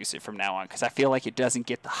introduce it from now on, because I feel like it doesn't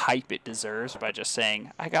get the hype it deserves by just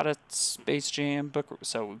saying, I got a Space Jam book.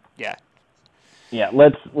 So, yeah. Yeah,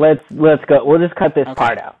 let's go. We'll just cut this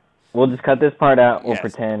part out. We'll just cut this part out. We'll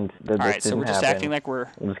pretend that this didn't happen. So we're just acting like we'll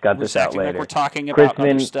just cut this out later. Like we're talking about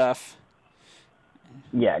other stuff.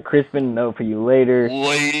 Yeah, Crispin, note for you later.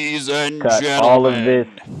 Ladies and cut gentlemen. all of this.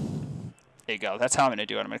 There you go. That's how I'm going to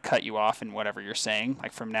do it. I'm going to cut you off in whatever you're saying,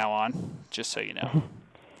 like from now on, just so you know.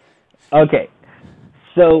 Okay.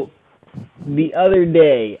 So, the other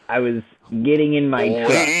day, I was getting in my truck.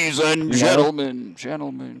 Ladies and gentlemen.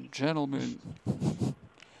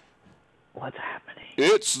 What's happening?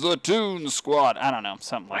 It's the Toon Squad. I don't know,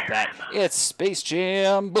 something like that. It's Space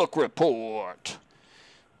Jam Book Report.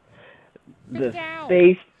 The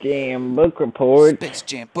Space Jam Book Report. Space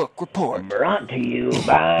Jam Book Report. Brought to you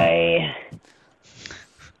by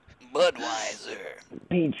Budweiser.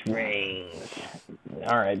 Peach Rings.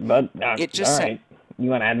 All right, but it just all right. You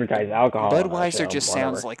want to advertise alcohol? Budweiser just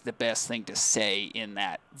sounds like the best thing to say in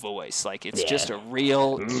that voice. Like it's just a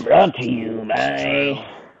real. Brought to you by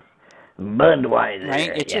Budweiser.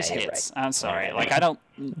 Right? It just hits. Right. I'm sorry. Right. Like I don't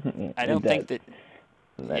think that.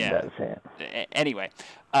 That does hit. Anyway,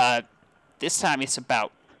 this time it's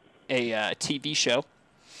about a TV show.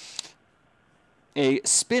 A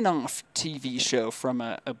spin-off TV show from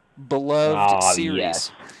a beloved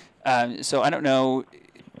series. Yes. So I don't know.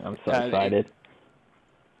 I'm so excited.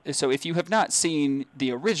 So if you have not seen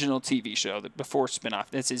the original TV show before spin-off,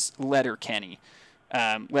 this is Letterkenny.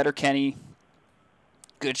 Letterkenny,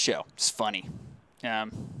 good show. It's funny.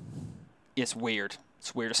 It's weird.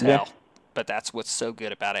 It's weird as hell. But that's what's so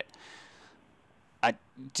good about it. I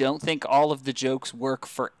don't think all of the jokes work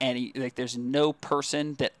for any... Like, there's no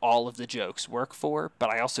person that all of the jokes work for, but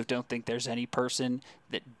I also don't think there's any person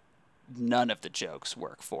that none of the jokes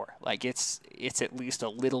work for. Like, it's at least a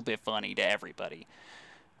little bit funny to everybody.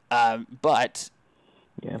 But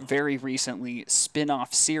very recently,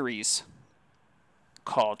 spin-off series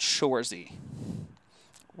called Shoresy,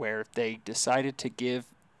 where they decided to give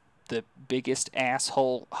the biggest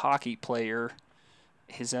asshole hockey player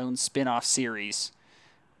his own spin-off series,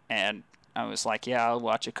 and I was like, yeah, I'll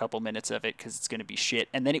watch a couple minutes of it because it's going to be shit.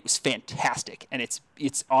 And then it was fantastic, and it's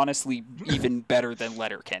honestly even better than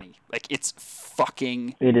Letterkenny. Like, it's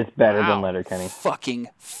fucking... It is better than Letterkenny. Fucking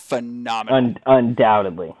phenomenal.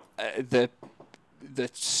 Undoubtedly. The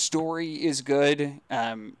story is good,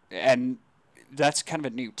 and that's kind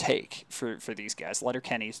of a new take for these guys.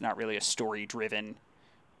 Letterkenny is not really a story-driven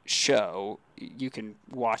show. You can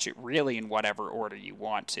watch it really in whatever order you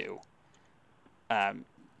want to.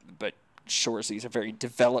 But Shoresy is a very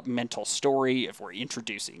developmental story of we're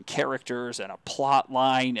introducing characters and a plot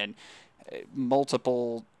line and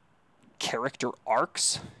multiple character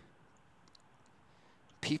arcs.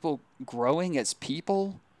 People growing as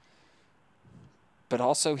people, but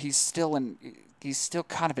also he's still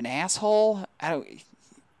kind of an asshole.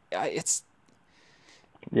 It's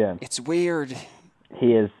weird.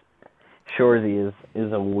 He is. Shoresy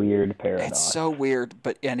is a weird paradox. It's so weird,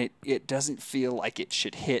 and it doesn't feel like it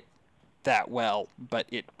should hit that well, but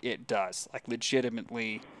it does. Like,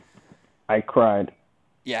 legitimately. I cried.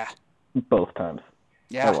 Yeah. Both times.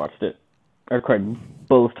 Yeah. I watched it. I cried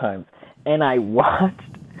both times. And I watched...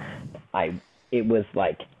 It was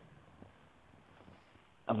like...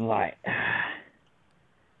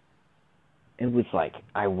 It was like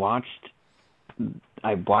I watched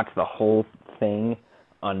the whole thing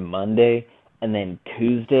on Monday, and then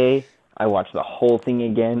Tuesday I watched the whole thing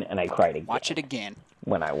again, and I cried again. Watch it again.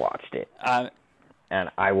 When I watched it. And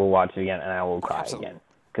I will watch it again, and I will cry again,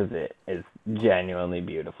 because it is genuinely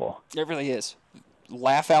beautiful. It really is.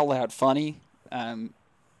 Laugh out loud funny, and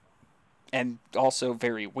also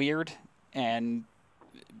very weird,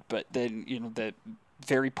 but then, the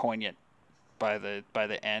very poignant by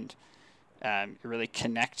the end. It really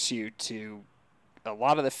connects you to a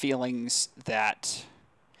lot of the feelings that...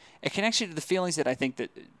 It connects you to the feelings that I think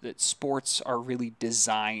that sports are really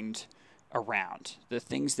designed around. The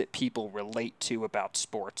things that people relate to about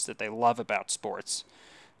sports, that they love about sports.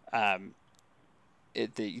 The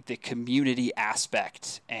community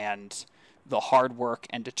aspect and the hard work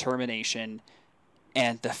and determination,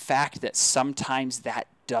 and the fact that sometimes that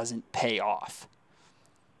doesn't pay off.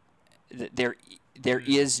 There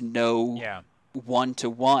is no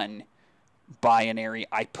one-to-one binary.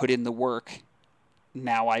 I put in the work,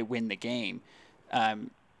 now I win the game,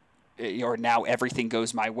 or now everything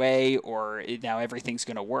goes my way, or now everything's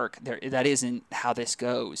going to work. That isn't how this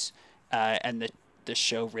goes, and the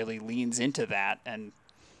show really leans into that and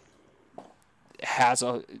has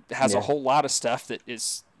a whole lot of stuff that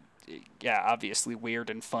is, obviously weird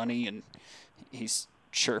and funny, and he's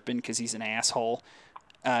chirping because he's an asshole.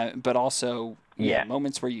 but also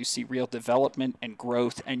moments where you see real development and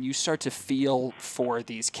growth, and you start to feel for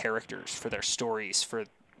these characters, for their stories, for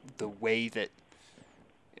the way that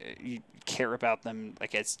you care about them,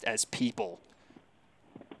 like as people,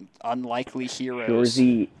 unlikely heroes.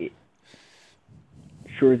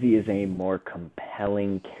 Shorzy is a more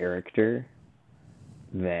compelling character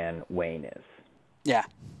than Wayne is. Yeah.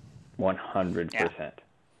 100%. Yeah.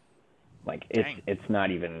 Like it's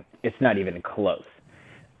not even close.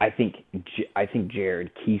 I think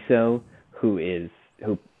Jared Kiso, who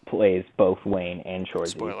plays both Wayne and Shorzy.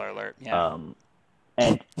 Spoiler alert. Yeah.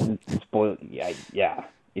 Yeah.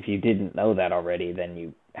 If you didn't know that already, then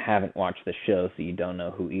you haven't watched the show, so you don't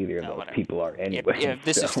know who either of those people are anyway. Yeah,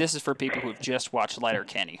 this is for people who've just watched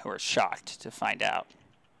Letterkenny, who are shocked to find out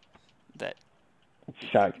that.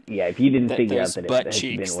 Shocked. Yeah, if you didn't figure out that butt it's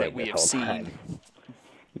been cheeks that we have seen. Time,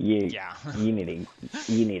 you need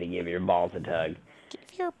to give your balls a tug.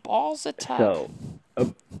 Give your balls a tug.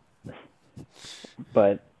 So,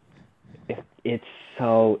 but it's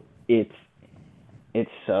so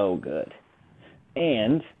good,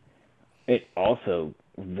 and it also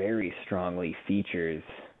very strongly features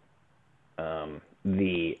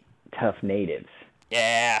the tough natives.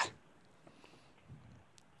 Yeah.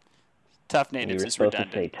 Tough natives is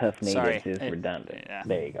redundant. To say tough natives is redundant. Yeah.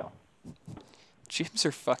 There you go. Gyms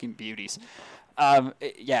are fucking beauties.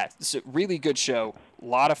 It's a really good show. A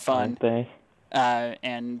lot of fun. Aren't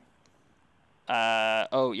they?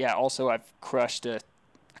 Also I've crushed a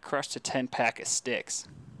 10-pack of sticks.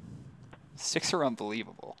 Sticks are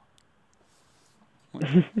unbelievable.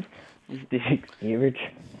 You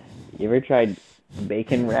ever tried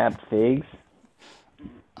bacon wrapped figs?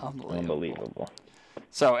 Unbelievable.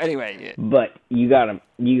 So anyway, but you gotta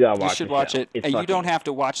watch. You should watch it, and you don't have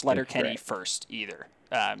to watch Letterkenny first either.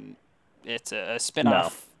 It's a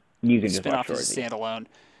spinoff. No, you can just watch Spinoff is a standalone.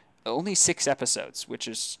 Only 6 episodes, which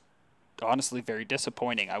is honestly very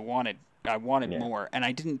disappointing. I wanted more, and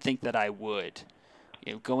I didn't think that I would.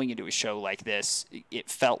 Going into a show like this, it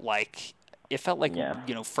felt like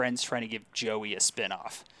Friends trying to give Joey a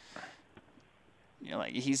spinoff.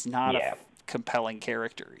 Like he's not a compelling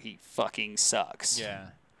character. He fucking sucks. Yeah.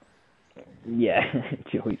 Yeah,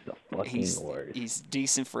 Joey's the fucking worst. He's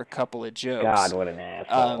decent for a couple of jokes. God, what an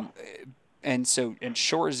asshole. And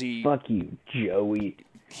Shorzy. Fuck you, Joey.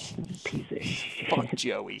 Piece of shit. Fuck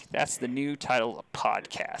Joey. That's the new title of the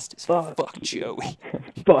podcast. Is Fuck Joey.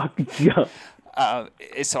 Fuck Joey.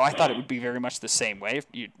 So I thought it would be very much the same way.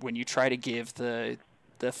 When you try to give the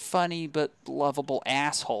funny but lovable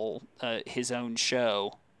asshole his own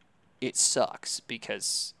show, it sucks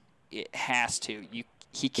because it has to.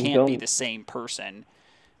 He can't be the same person,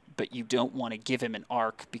 but you don't want to give him an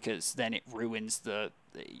arc because then it ruins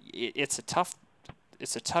it's a tough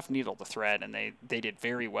needle to thread, and they did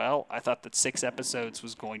very well. I thought that 6 episodes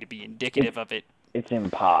was going to be indicative of it. It's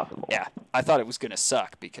impossible. Yeah, I thought it was going to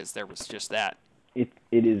suck because there was just that. It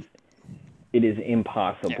is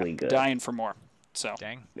impossibly good. Dying for more. So.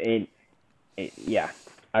 Dang.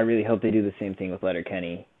 I really hope they do the same thing with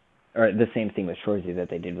Letterkenny, or the same thing with Shorzy that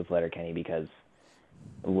they did with Letterkenny, because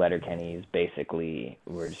Letterkenny is basically,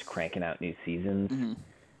 we're just cranking out new seasons.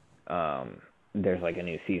 Mm-hmm. There's like a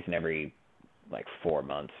new season every 4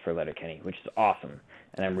 months for Letterkenny, which is awesome.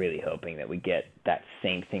 And I'm really hoping that we get that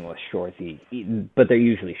same thing with Shorzy, but they're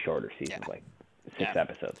usually shorter seasons, 6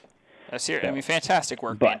 episodes. Fantastic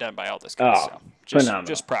work being done by all this guys. Phenomenal.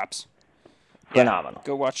 Just props. Phenomenal.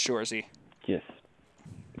 Go watch Shorzy. Just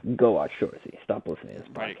go watch Shorzy. Stop listening to this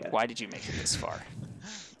podcast. Why did you make it this far?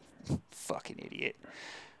 Fucking idiot.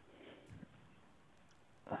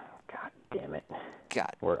 Oh, God damn it.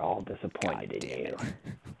 God. We're all disappointed in you.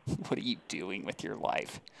 What are you doing with your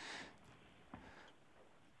life?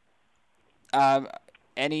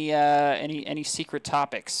 Any secret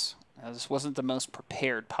topics? This wasn't the most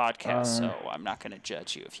prepared podcast, so I'm not going to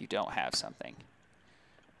judge you if you don't have something.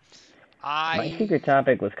 My secret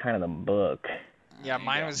topic was kind of the book. Yeah,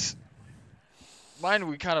 mine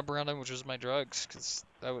we kind of brought in, which was my drugs, because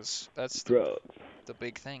that's drugs. The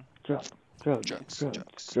big thing. Drugs.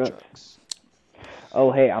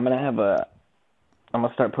 Oh, hey, I'm gonna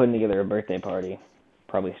start putting together a birthday party.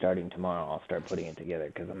 Probably starting tomorrow. I'll start putting it together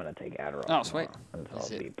because I'm gonna take Adderall. Oh, sweet. And so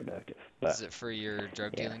I'll be productive. Is it for your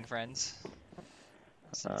drug dealing friends?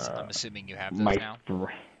 Since I'm assuming you have those now.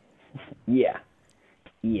 Yeah.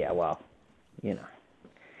 Well,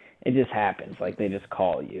 it just happens. Like, they just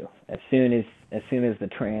call you as soon as the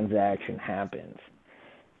transaction happens.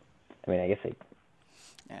 I mean, I guess they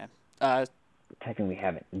technically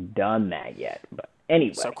haven't done that yet, but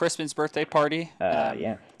anyway. So Crispin's birthday party.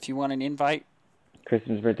 Yeah. If you want an invite,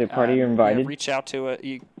 Crispin's birthday party. You're invited. Yeah, reach out to it.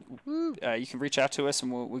 You can reach out to us, and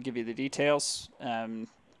we'll give you the details. The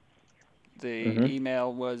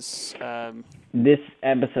email was. This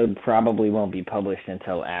episode probably won't be published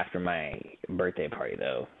until after my birthday party,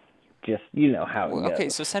 though. Just, you know how it goes. Okay,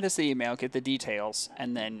 so send us the email, get the details,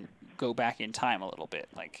 and then go back in time a little bit.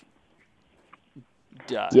 Like,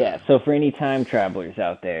 duh. Yeah, so for any time travelers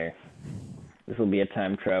out there, this will be a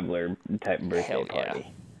time traveler type birthday party.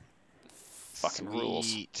 Fucking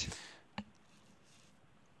rules.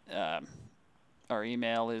 Our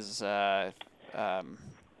email is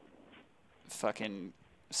fucking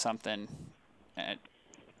something at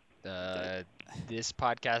this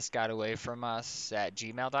podcast got away from us at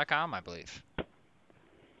gmail.com, I believe.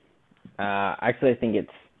 Actually, I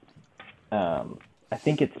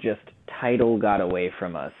think it's just title got away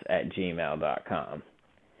from us at gmail.com.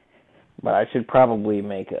 But I should probably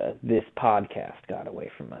make this podcast got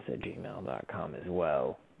away from us at gmail.com as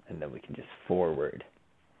well, and then we can just forward.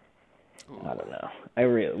 Ooh. I don't know.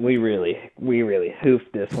 We really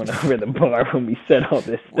hoofed this one over the bar when we set all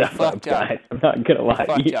this stuff up, guys. I'm not gonna lie.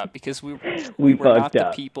 We fucked up because we were not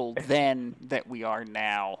the people then that we are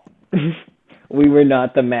now. We were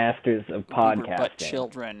not the masters of podcasting. We were but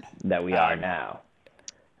children that we are now.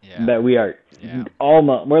 Yeah. That we are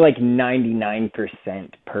almost. We're like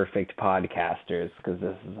 99% perfect podcasters because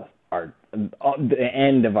this is the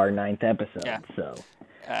end of our 9th episode. Yeah. So.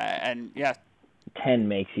 And 10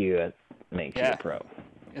 makes you a pro.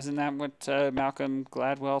 Isn't that what Malcolm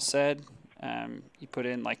Gladwell said? You put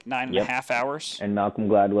in like 9.5 hours. And Malcolm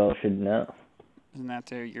Gladwell should know. Isn't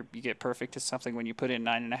that you get perfect at something when you put in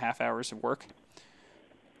 9.5 hours of work?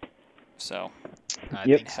 So. I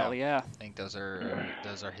think so. Hell yeah. I think those are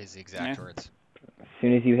his exact words. As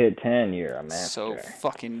soon as you hit 10, you're a master. So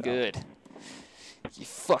fucking good. You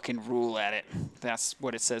fucking rule at it. That's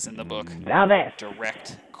what it says in the book. Now that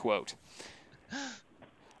direct quote.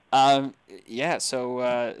 So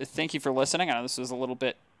thank you for listening. I know this was a little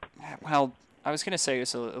bit, well, I was going to say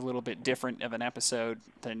it's a little bit different of an episode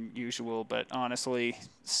than usual, but honestly,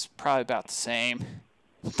 it's probably about the same.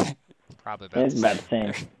 Probably about the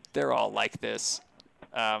same. They're all like this.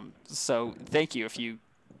 So thank you if you...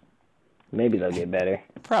 Maybe they'll get better.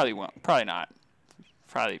 Probably won't. Probably not.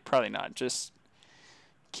 Probably not. Just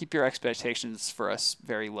keep your expectations for us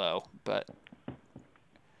very low, but...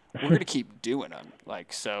 We're going to keep doing them.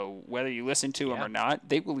 Like, so whether you listen to them or not,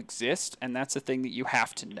 they will exist, and that's the thing that you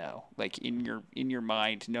have to know. Like, in your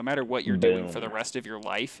mind, no matter what you're doing for the rest of your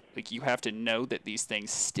life, like, you have to know that these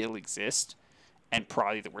things still exist, and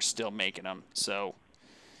probably that we're still making them. So,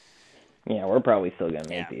 yeah, we're probably still going to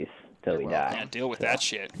make these till we die. Yeah, deal with that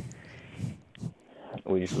shit.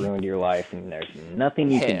 We just ruined your life, and there's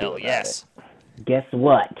nothing you can do about it. Guess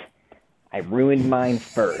what? I ruined mine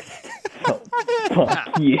first. So,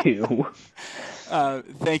 fuck you.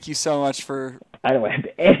 Thank you so much for... I don't have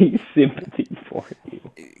any sympathy for you.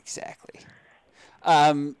 Exactly.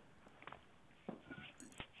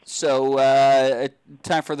 So,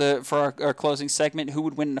 time for our closing segment. Who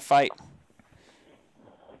would win in a fight?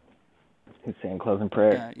 Who's saying closing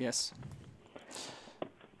prayer? Yes.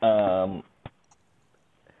 Who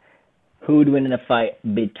would win in a fight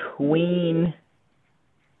between...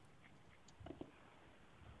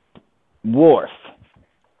 Worf.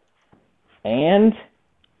 And?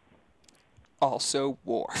 Also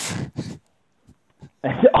Worf.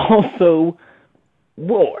 And also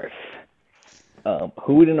Worf.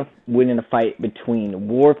 Who would win in a fight between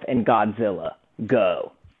Worf and Godzilla?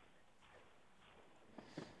 Go.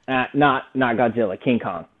 Not Godzilla, King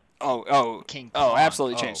Kong. King Kong. Oh,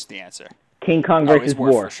 absolutely changed the answer. King Kong versus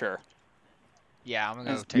Worf. For sure. Yeah, I'm going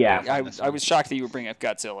to go take I was shocked that you would bring up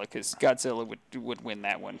Godzilla, because Godzilla would win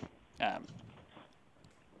that one.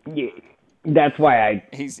 Yeah, that's why I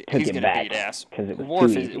he's took gonna it back. Beat ass. Because it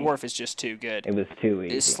was too easy. Worf is just too good. It was too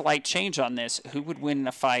easy. A slight change on this. Who would win in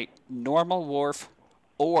a fight? Normal Worf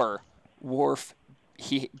or Worf?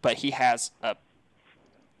 He has a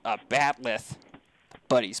batleth,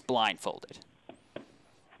 but he's blindfolded.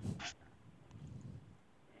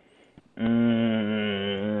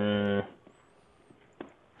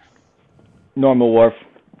 Normal Worf.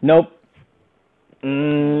 Nope.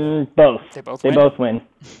 Both. They both win.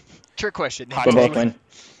 Trick question. They both win.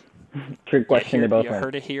 Trick question. They both win. You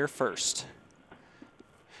heard it here first.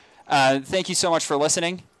 Thank you so much for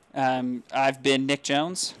listening. I've been Nich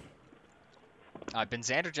Jones. I've been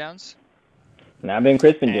Xander Jones. And I've been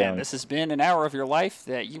Crispin Jones. And this has been an hour of your life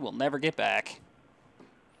that you will never get back.